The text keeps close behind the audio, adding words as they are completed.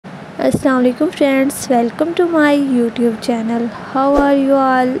Assalamualaikum friends, welcome to my YouTube channel. How are you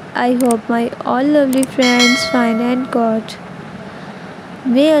all? I hope my all lovely friends fine and good.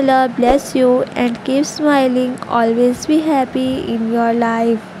 May Allah bless you and keep smiling, always be happy in your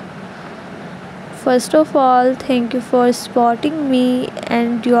life. First of all, thank you for supporting me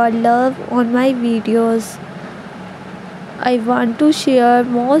and your love on my videos. I want to share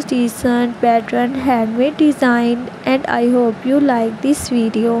most decent pattern handmade design and I hope you like this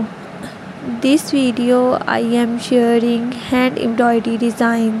video. This video I am sharing hand embroidery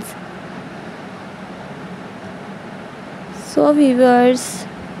designs. So viewers,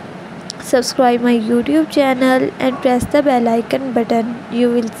 subscribe my YouTube channel and press the bell icon button.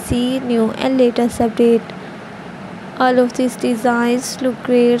 You will see new and latest update. All of these designs look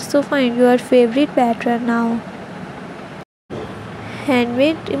great, so find your favorite pattern now.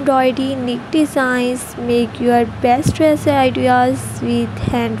 Handmade embroidery neat designs make your best dress ideas with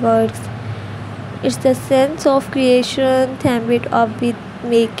handworks. It's the sense of creation themed up with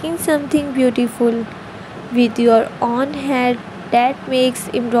making something beautiful with your own hand that makes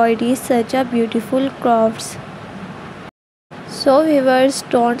embroidery such a beautiful craft. So viewers,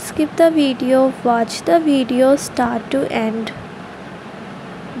 don't skip the video, watch the video start to end.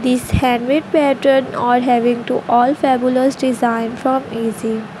 This handmade pattern are having to all fabulous design from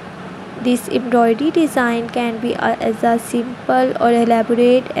easy. This embroidery design can be as simple or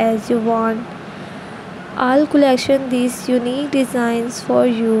elaborate as you want. All collection these unique designs for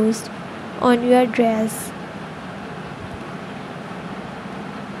use on your dress.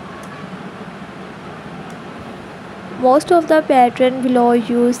 Most of the pattern below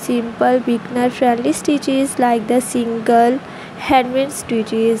use simple beginner friendly stitches like the single handmade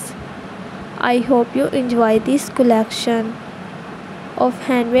stitches. I hope you enjoy this collection of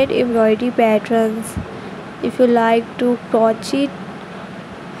handmade embroidery patterns. If you like to crochet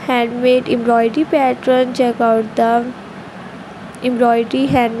handmade embroidery pattern, check out the embroidery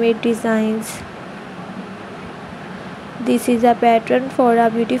handmade designs. This is a pattern for a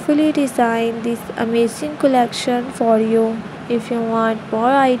beautifully designed this amazing collection for you. If you want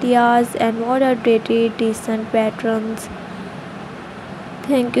more ideas and more updated decent patterns.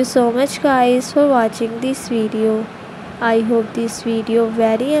 Thank you so much guys for watching this video. I hope this video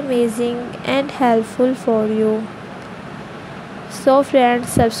very amazing and helpful for you. So friends,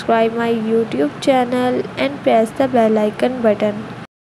 subscribe my YouTube channel and press the bell icon button.